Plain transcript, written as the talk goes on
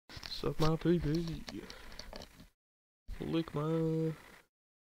Suck my pee-pee. Lick my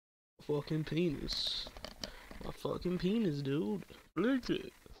fucking penis. My fucking penis, dude. Lick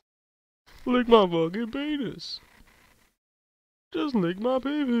it. Lick my fucking penis. Just lick my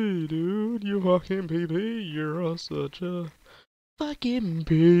pee-pee, dude. You fucking pee-pee. You're such a fucking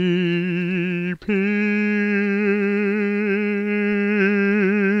pee-pee.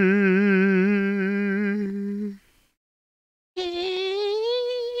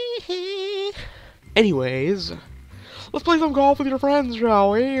 Anyways, let's play some golf with your friends,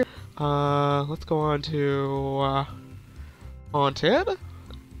 shall we? Let's go on to, Haunted?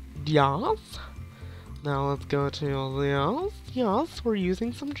 Yes. Now let's go to this. Yes, we're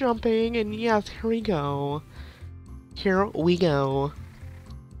using some jumping, and yes, here we go. Here we go.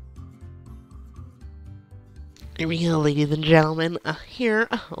 Here we go, ladies and gentlemen. Here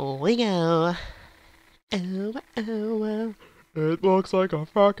we go. Oh, oh, it looks like a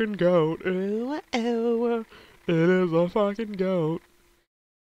fucking goat. Oh, oh, it is a fucking goat.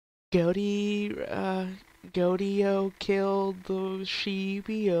 Goatio killed the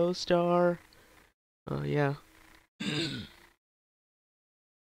Sheepio star. Oh, yeah.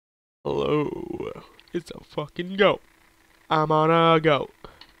 Hello. It's a fucking goat. I'm on a goat.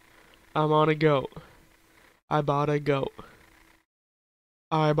 I'm on a goat. I bought a goat.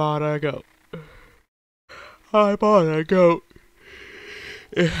 I bought a goat. I bought a goat.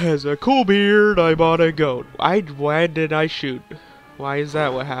 It has a cool beard. I bought a goat. Why did I shoot? Why is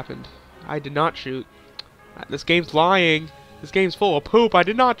that what happened? I did not shoot. This game's lying. This game's full of poop. I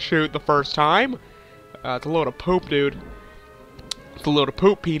did not shoot the first time. It's a load of poop, dude. It's a load of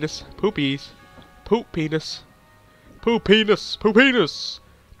poop penis. Poopies. Poop penis. Poop penis. Poop penis.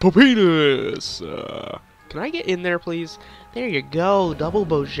 Poop penis. Can I get in there, please? There you go. Double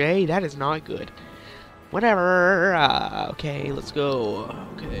Bouger. That is not good. Whatever. Okay, let's go.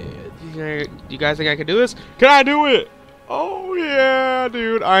 Okay. Do you guys think I can do this? Can I do it? Oh, yeah,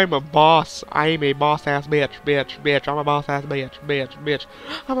 dude. I'm a boss. I'm a boss-ass bitch. Bitch. I'm a boss-ass bitch.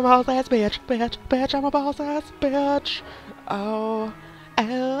 I'm a boss-ass bitch. I'm a boss-ass bitch. Oh.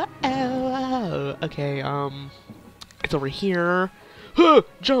 Okay, it's over here. Huh!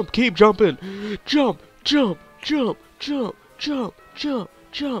 Jump. Keep jumping. Jump.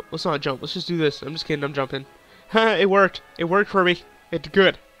 Let's not jump. Let's just do this. I'm just kidding. I'm jumping. Ha! It worked. It worked for me. It did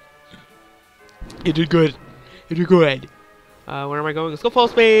good. It did good. It did good. Where am I going? Let's go full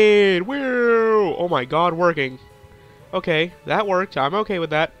speed. Woo! Oh my God, working. Okay, that worked. I'm okay with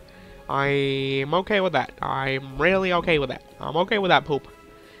that. I'm okay with that. I'm really okay with that. I'm okay with that poop.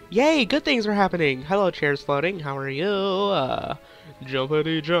 Yay! Good things are happening. Hello, chairs floating. How are you?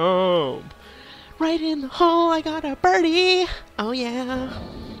 Jumpity jump. Right in the hole, I got a birdie. Oh yeah.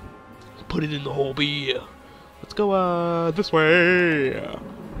 Put it in the hole, B. Let's go, this way.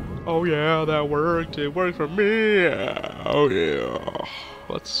 Oh yeah, that worked. It worked for me. Oh yeah.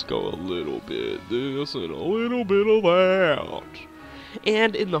 Let's go a little bit this and a little bit of that.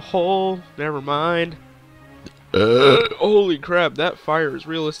 And in the hole, never mind. Holy crap, that fire is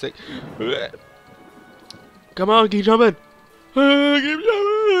realistic. Come on, keep jumping. Keep jumping.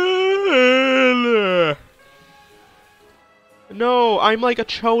 No, I'm like a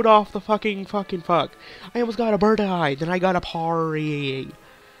chode off the fucking fuck. I almost got a bird eye, then I got a parry.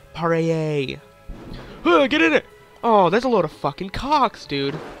 Get in it! Oh, there's a load of fucking cocks,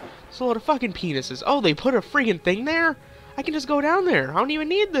 dude. There's a load of fucking penises. Oh, they put a friggin' thing there? I can just go down there. I don't even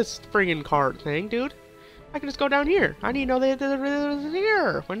need this friggin' card thing, dude. I can just go down here. I didn't know they did this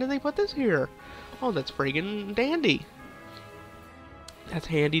here. When did they put this here? Oh, that's friggin' dandy. That's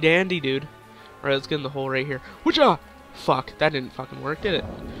handy dandy, dude. Alright, let's get in the hole right here. Whatcha? Fuck, that didn't fucking work, did it?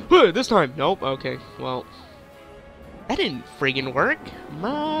 This time. Nope, okay, well. That didn't friggin' work.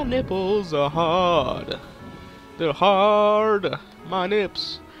 My nipples are hard. They're hard. My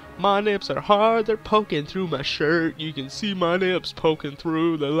nips are hard. They're poking through my shirt. You can see my nips poking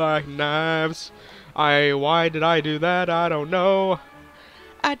through. They're like knives. Why did I do that? I don't know.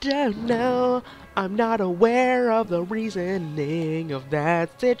 I don't know. I'm not aware of the reasoning of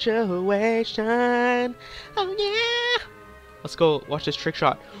that situation. Oh yeah. Let's go watch this trick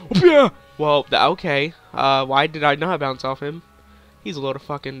shot. Yeah. Well, okay. Why did I not bounce off him? He's a load of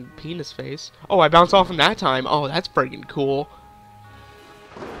fucking penis face. Oh, I bounced off him that time. Oh, that's friggin' cool.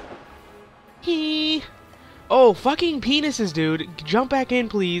 Oh, fucking penises, dude. Jump back in,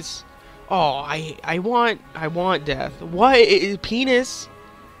 please. Oh, I want death. What? Penis?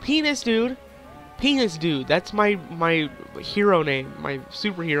 Penis, dude. Penis Dude. That's my hero name. My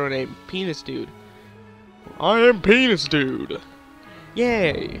superhero name. Penis Dude. I am Penis Dude.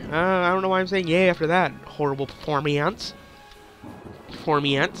 Yay. I don't know why I'm saying yay after that horrible performance.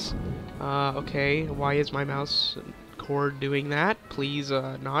 Okay, why is my mouse cord doing that? Please,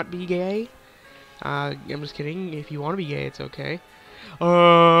 not be gay. I'm just kidding. If you want to be gay, it's okay.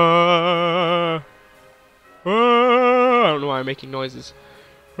 I don't know why I'm making noises.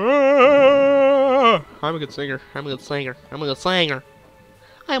 I'm a good singer. I'm a good singer. I'm a good singer.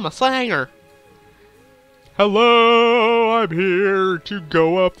 I'm a singer. Hello, I'm here to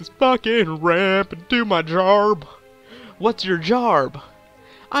go up this fucking ramp and do my jarb. What's your jarb?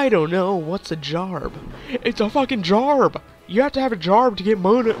 I don't know. What's a jarb? It's a fucking jarb. You have to have a jarb to get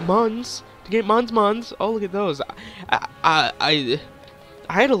muns. To get muns. Oh, look at those. I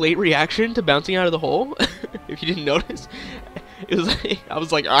had a late reaction to bouncing out of the hole. If you didn't notice, it was like, I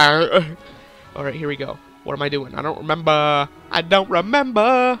was like, all right, here we go. What am I doing? I don't remember. I don't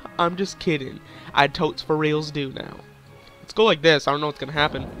remember. I'm just kidding. I totes for reals do now. Let's go like this. I don't know what's gonna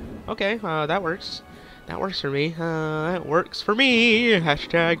happen. Okay, that works. That works for me. That works for me.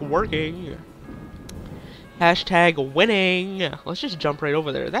 Hashtag working. Hashtag winning. Let's just jump right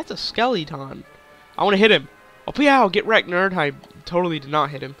over there. That's a skeleton. I want to hit him. Oh, yeah, get wrecked, nerd. I totally did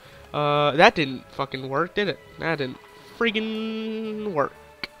not hit him. That didn't fucking work, did it? That didn't friggin' work.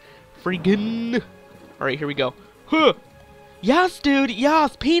 Friggin'. Alright, here we go. Huh. Yes, dude.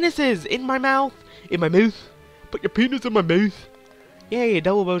 Yes, penises in my mouth. In my mouth. Put your penis in my mouth. Yay,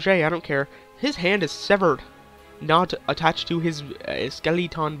 DougJK. I don't care. His hand is severed. Not attached to his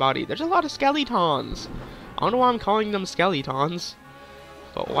skeleton body. There's a lot of skeletons. I don't know why I'm calling them skeletons.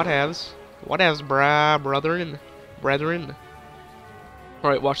 But whatevs. Whatevs, brethren.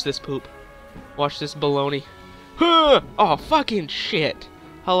 Alright, watch this poop. Watch this baloney. Huh! Oh, fucking shit.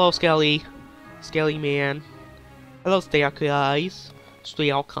 Hello, Skelly. Skelly man. Hello, guys.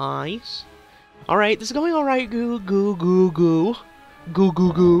 Guys. Alright, this is going alright. Goo, goo, goo, goo. Goo,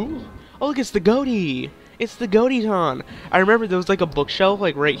 goo, goo. Oh, look, it's the goatee. It's the goatee-ton. I remember there was like a bookshelf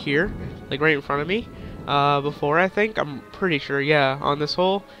like right here. Like right in front of me. Before, I think. I'm pretty sure, yeah. On this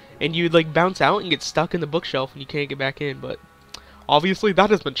hole. And you'd like bounce out and get stuck in the bookshelf and you can't get back in. But obviously that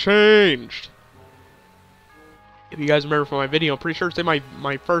has been changed. If you guys remember from my video, I'm pretty sure it's in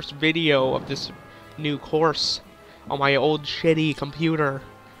my first video of this new course on my old shitty computer.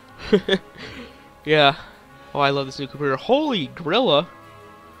 Yeah. Oh, I love this new computer. Holy gorilla.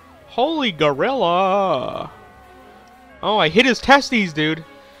 Holy gorilla. Oh, I hit his testes, dude.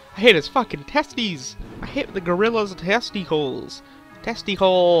 I hit his fucking testes. I hit the gorilla's testicles.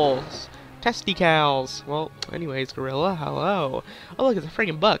 Testicles. Testicals. Well, anyways, gorilla, hello. Oh, look, it's a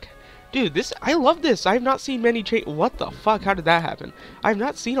friggin' buck. Dude, this, I love this. I have not seen many what the fuck? How did that happen? I have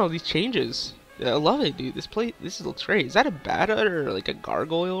not seen all these changes. I love it, dude. This looks great. Is that a bat or like a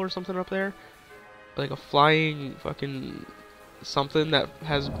gargoyle or something up there? Like a flying fucking something that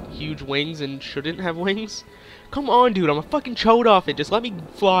has huge wings and shouldn't have wings? Come on, dude. I'm a fucking chode off it. Just let me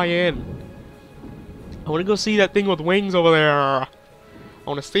fly in. I want to go see that thing with wings over there. I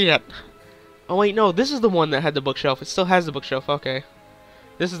want to see it. Oh, wait, no. This is the one that had the bookshelf. It still has the bookshelf. Okay.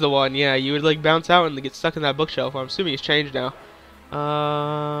 This is the one, yeah, you would like bounce out and get stuck in that bookshelf. I'm assuming it's changed now.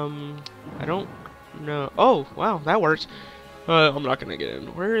 I don't know. Oh, wow, that works. I'm not gonna get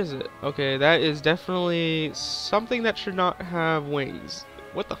in. Where is it? Okay, that is definitely something that should not have wings.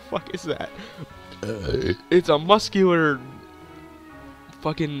 What the fuck is that? It's a muscular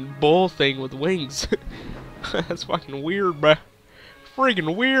fucking bull thing with wings. That's fucking weird, bruh.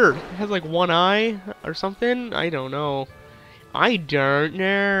 Freaking weird. It has like one eye or something. I don't know. I don't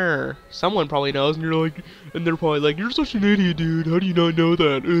know. Someone probably knows, and they're probably like, "You're such an idiot, dude. How do you not know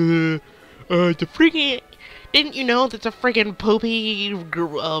that?" It's a freaking. Didn't you know that's a freaking poopy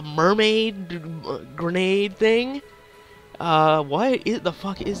mermaid grenade thing? What is the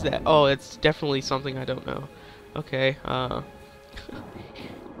fuck is that? Oh, it's definitely something I don't know. Okay.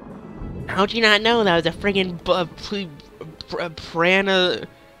 How'd you not know that was a freaking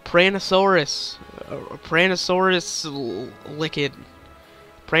Pranosaurus? Pranosaurus licking.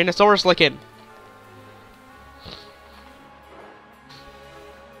 Pranosaurus licking.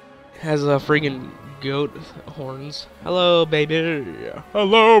 Has a friggin' goat horns. Hello, baby.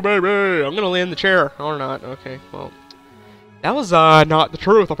 Hello, baby. I'm gonna land the chair. Or not. Okay, well. That was, not the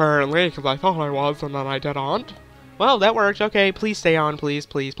truth, apparently, because I thought I was, and then I didn't. Well, that works. Okay, please stay on, please,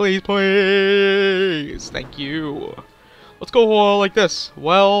 please, please, please. Thank you. Let's go like this.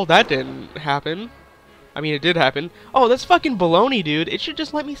 Well, that didn't happen. I mean, it did happen. Oh, that's fucking baloney, dude. It should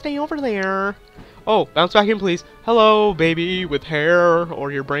just let me stay over there. Oh, bounce back in, please. Hello, baby, with hair,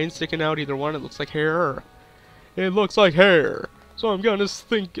 or your brain sticking out. Either one. It looks like hair. It looks like hair. So I'm gonna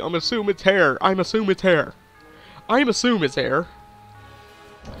assume it's hair. I'm assume it's hair.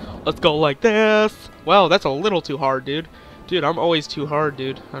 Let's go like this. Well, that's a little too hard, dude. Dude, I'm always too hard,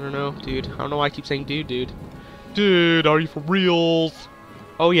 dude. I don't know, dude. I don't know why I keep saying dude. Dude, are you for reals?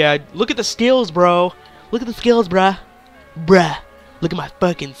 Oh yeah, look at the skills, bro. Look at the skills, bruh. Bruh. Look at my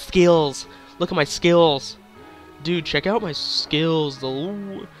fucking skills. Look at my skills. Dude, check out my skills,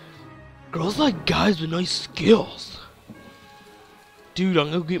 though. Girls like guys with nice skills. Dude,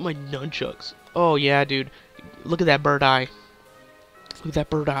 I'm gonna get my nunchucks. Oh yeah, dude. Look at that bird eye. Look at that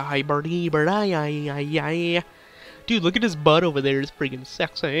bird eye, bird eye. Dude, look at his butt over there. It's freaking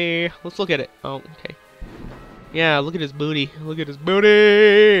sexy. Let's look at it. Oh, okay. Yeah, look at his booty. Look at his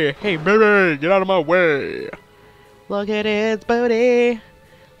booty. Hey, baby, get out of my way. Look at his booty.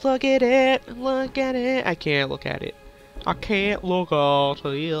 Look at it. Look at it. I can't look at it. I can't look at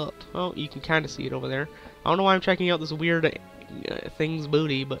it. Oh, you can kind of see it over there. I don't know why I'm checking out this weird thing's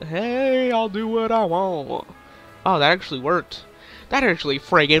booty, but hey, I'll do what I want. Oh, that actually worked. That actually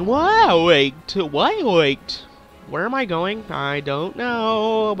friggin' worked. Where am I going? I don't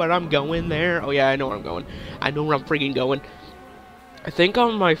know, but I'm going there. Oh yeah, I know where I'm going. I know where I'm friggin' going. I think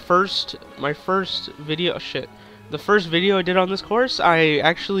on my first video, the first video I did on this course, I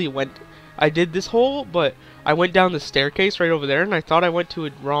did this hole, but I went down the staircase right over there, and I thought I went to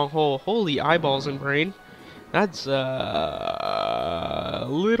a wrong hole. Holy eyeballs and brain. That's a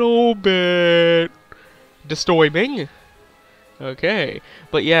little bit disturbing. Okay,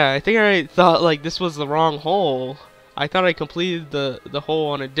 but yeah, I think I thought like this was the wrong hole. I thought I completed the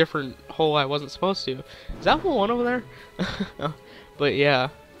hole on a different hole I wasn't supposed to. Is that hole 1 over there? But yeah,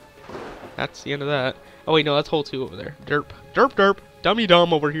 that's the end of that. Oh wait, no, that's hole 2 over there. Derp, dummy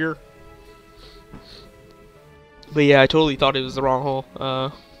dumb over here. But yeah, I totally thought it was the wrong hole.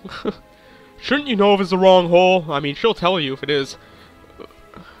 Shouldn't you know if it's the wrong hole? I mean, she'll tell you if it is.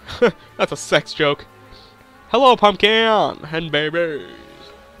 That's a sex joke. Hello, pumpkin and babies.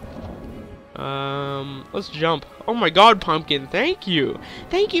 Let's jump. Oh my god, pumpkin, thank you.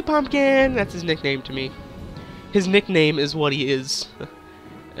 Thank you, pumpkin. That's his nickname to me. His nickname is what he is.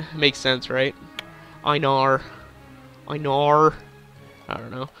 Makes sense, right? I know. I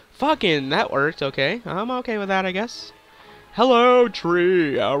don't know. Fucking, that worked, okay. I'm okay with that, I guess. Hello,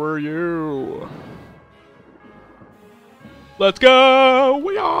 tree, how are you? Let's go!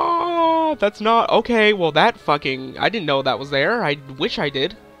 Yeah! That's not... Okay, well that fucking... I didn't know that was there. I wish I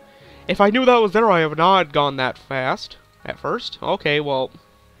did. If I knew that was there, I have not gone that fast. At first. Okay, well...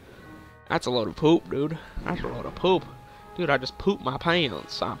 That's a load of poop, dude. That's a load of poop. Dude, I just pooped my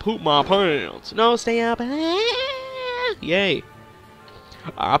pants. I pooped my pants. No, stay up. Yay.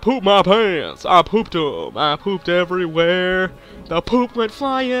 I pooped my pants. I pooped them. I pooped everywhere. The poop went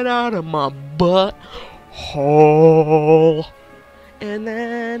flying out of my butt hole. And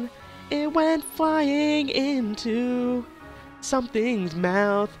then it went flying into something's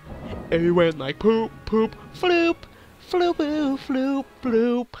mouth. It went like poop, poop, floop, floop, floop,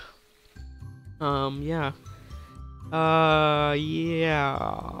 floop. Yeah.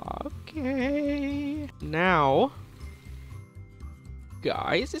 Yeah. Okay. Now,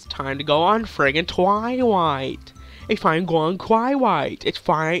 guys, it's time to go on friggin' Twilight. It's time to go on Twilight. It's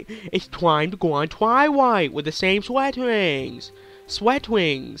time to go on Twilight with the same sweat wings. Sweat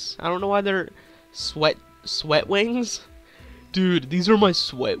wings. I don't know why they're sweat wings. Dude, these are my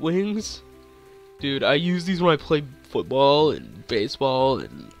sweat wings. Dude, I use these when I play football and baseball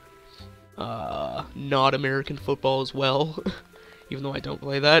and not American football as well. Even though I don't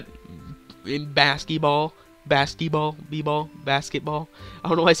play that. In basketball. B-ball, basketball. I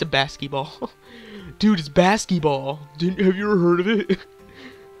don't know why I said basketball. Dude, it's basketball. Have you ever heard of it?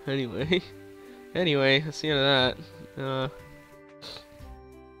 Anyway, that's the end of that.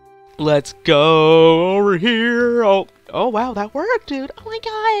 Let's go over here. Oh wow, that worked, dude. Oh my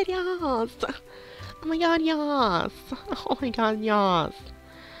god, yes. Oh my god, yes. Oh my god, yes.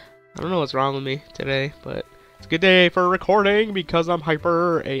 I don't know what's wrong with me today, but it's a good day for recording because I'm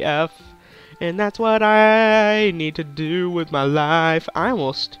hyper AF. And that's what I need to do with my life. I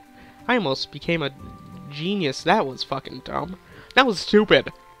almost became a genius. That was fucking dumb. That was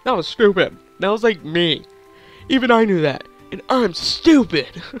stupid. That was stupid. That was like me. Even I knew that. And I'm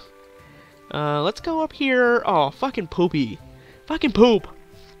stupid. Let's go up here. Oh, fucking poopy. Fucking poop.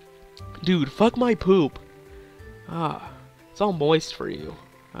 Dude, fuck my poop. It's all moist for you.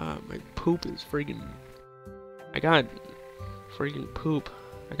 My poop is freaking... I got freaking poop.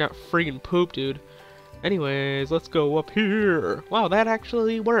 I got friggin' poop, dude. Anyways, let's go up here. Wow, that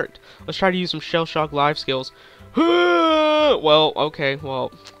actually worked. Let's try to use some shell shock live skills. Well, okay,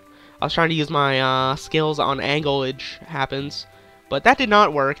 well, I was trying to use my skills on anglage happens, but that did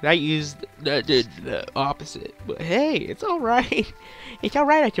not work. That used the opposite. But hey, it's alright. It's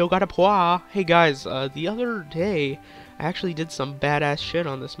alright, I still got a paw. Hey guys, the other day, I actually did some badass shit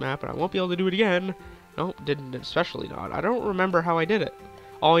on this map, and I won't be able to do it again. Nope, didn't, especially not. I don't remember how I did it.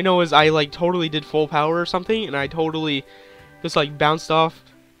 All I know is I, like, totally did full power or something, and I totally just, like, bounced off.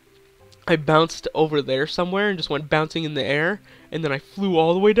 I bounced over there somewhere and just went bouncing in the air, and then I flew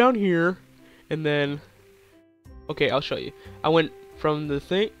all the way down here, and then... Okay, I'll show you. I went from the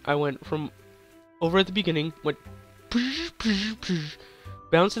thing, I went from over at the beginning, went...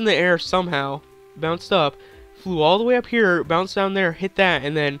 Bounced in the air somehow, bounced up, flew all the way up here, bounced down there, hit that,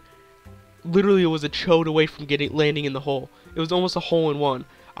 and then literally it was a chode away from landing in the hole. It was almost a hole-in-one.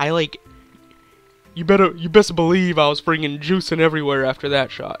 I like, you best believe I was friggin' juicing everywhere after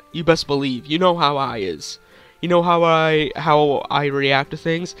that shot. You best believe. You know how I is. You know how I react to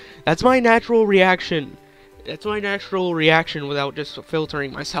things. That's my natural reaction. That's my natural reaction without just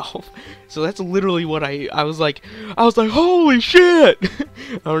filtering myself. So that's literally what I was like, holy shit!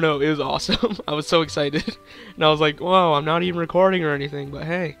 I don't know, it was awesome. I was so excited. And I was like, whoa, I'm not even recording or anything, but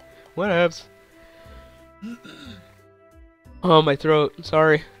hey, whatevs. Oh, my throat,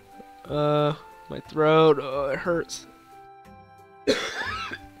 sorry. My throat, oh, it hurts.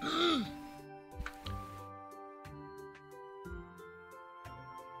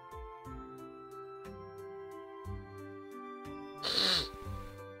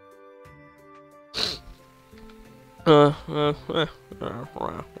 I'm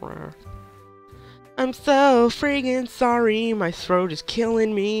so friggin' sorry, my throat is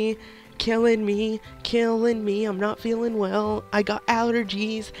killing me, I'm not feeling well, I got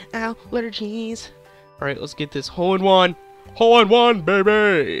allergies. Alright, let's get this hole-in-one,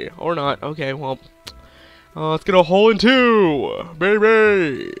 baby! Or not, okay, well, let's get a hole-in-two,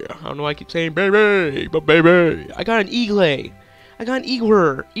 baby! I don't know why I keep saying baby, but baby! I got an eagle! I got an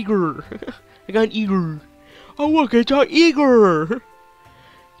eager! I got an eager! Oh look, it's an eager!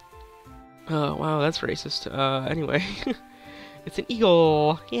 Oh wow, that's racist. Anyway. It's an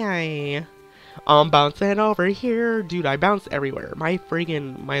eagle! Yay! I'm bouncing over here! Dude, I bounce everywhere. My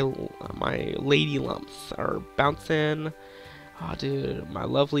friggin' my lady lumps are bouncing. Oh dude, my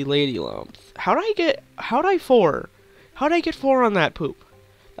lovely lady lumps. How'd I get 4? How'd I get 4 on that poop?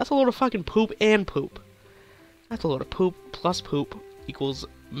 That's a load of fucking poop and poop. That's a load of poop plus poop equals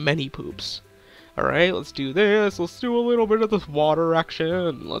many poops. Alright, let's do this. Let's do a little bit of this water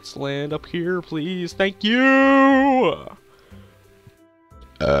action. Let's land up here, please. Thank you!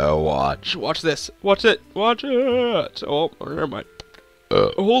 Watch this. Watch it. Oh, never mind.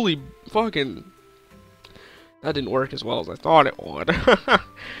 Holy fucking... That didn't work as well as I thought it would.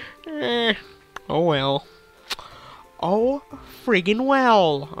 Oh well. Oh, friggin'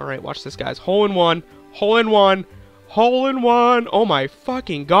 well. Alright, watch this, guys. Hole-in-one. Oh my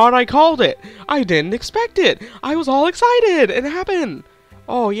fucking god, I called it! I didn't expect it! I was all excited! It happened!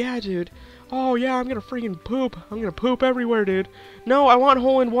 Oh yeah, dude. Oh yeah, I'm gonna freaking poop. I'm gonna poop everywhere, dude. No, I want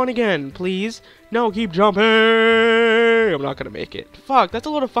hole-in-one again, please. No, keep jumping! I'm not gonna make it. Fuck, that's a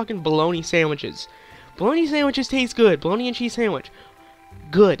lot of fucking bologna sandwiches. Bologna sandwiches taste good. Bologna and cheese sandwich.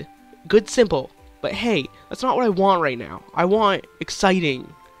 Good. Good simple. But hey, that's not what I want right now. I want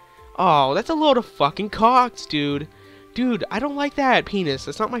exciting. Oh, that's a load of fucking cocks, dude. Dude, I don't like that penis.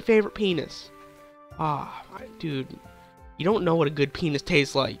 That's not my favorite penis. Ah, dude. You don't know what a good penis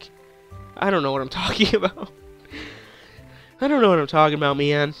tastes like. I don't know what I'm talking about. I don't know what I'm talking about,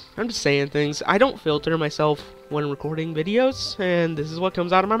 man. I'm just saying things. I don't filter myself when recording videos, and this is what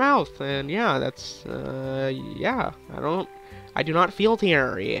comes out of my mouth. And yeah, that's, yeah. I do not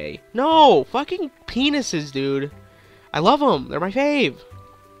filter, yay. No! Fucking penises, dude. I love them. They're my fave.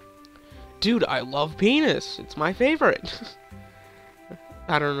 Dude, I love penis. It's my favorite.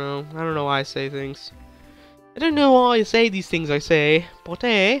 I don't know. I don't know why I say things. I don't know why I say these things I say. But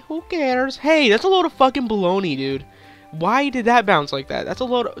hey, who cares? Hey, that's a load of fucking baloney, dude. Why did that bounce like that? That's a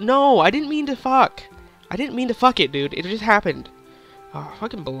load of... No, I didn't mean to fuck. I didn't mean to fuck it, dude. It just happened. Oh,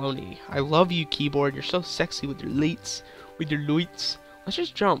 fucking baloney. I love you, keyboard. You're so sexy with your lights. With your lights. Let's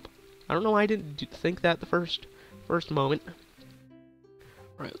just jump. I don't know why I didn't think that the first moment.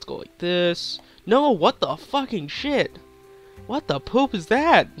 Alright, let's go like this. No, what the fucking shit? What the poop is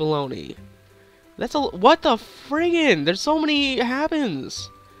that, baloney? That's a... What the friggin'? There's so many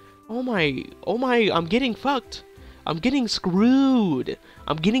happens. Oh my, I'm getting fucked. I'm getting screwed.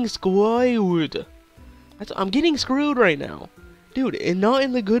 I'm getting screwed. I'm getting screwed right now. Dude, and not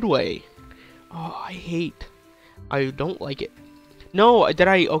in the good way. Oh, I don't like it. No,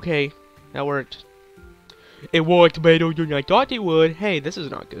 okay, that worked. It worked better than I thought it would. Hey, this is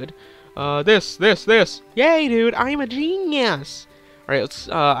not good. This. Yay, dude, I'm a genius. Alright, let's,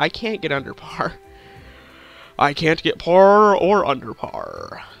 I can't get under par. I can't get par or under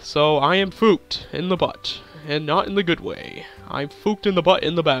par. So I am fooked in the butt. And not in the good way. I'm fooked in the butt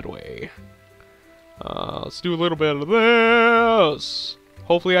in the bad way. Let's do a little bit of this.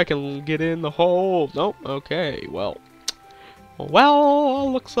 Hopefully I can get in the hole. Nope. Okay, well.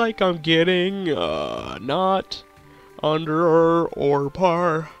 Well, looks like I'm getting, not under or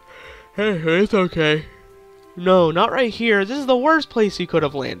par. Hey, it's okay. No, not right here. This is the worst place he could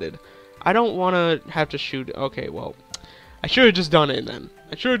have landed. I don't want to have to shoot. Okay, well, I should have just done it then.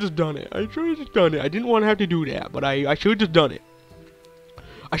 I should have just done it. I didn't want to have to do that, but I should have just done it.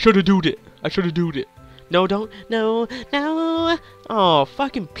 I should have doed it. I should have doed it. No, don't. No, no. Oh,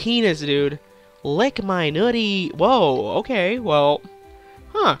 fucking penis, dude. Lick my nutty. Whoa, okay, well.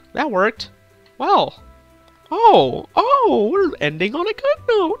 Huh, that worked. Well. Oh, we're ending on a good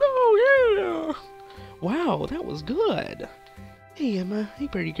note. Oh, yeah. Wow, that was good. Hey, Emma. Hey,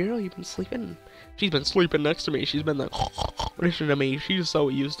 pretty girl, you been sleeping? She's been sleeping next to me. She's been like, listen to me. She's so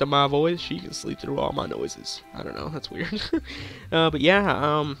used to my voice, she can sleep through all my noises. I don't know, that's weird. But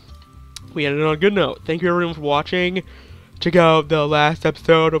yeah, we ended on a good note. Thank you everyone for watching. Check out the last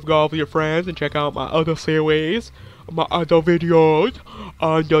episode of Golf with Your Friends, and check out my other series, my other videos.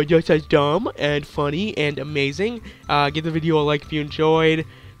 They're just as dumb and funny and amazing. Give the video a like if you enjoyed.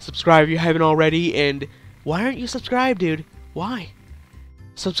 Subscribe if you haven't already. And why aren't you subscribed, dude? Why?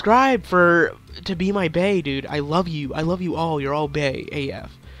 Subscribe to be my bae, dude. I love you. I love you all. You're all bae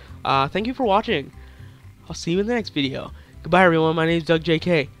AF. Thank you for watching. I'll see you in the next video. Goodbye, everyone. My name is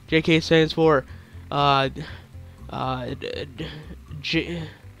DougJK. JK stands for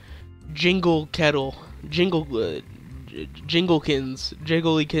Jingle Kettle, Jinglekins,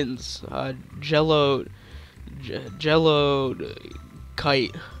 Jigglykins, Jello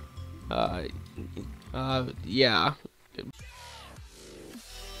Kite. Yeah.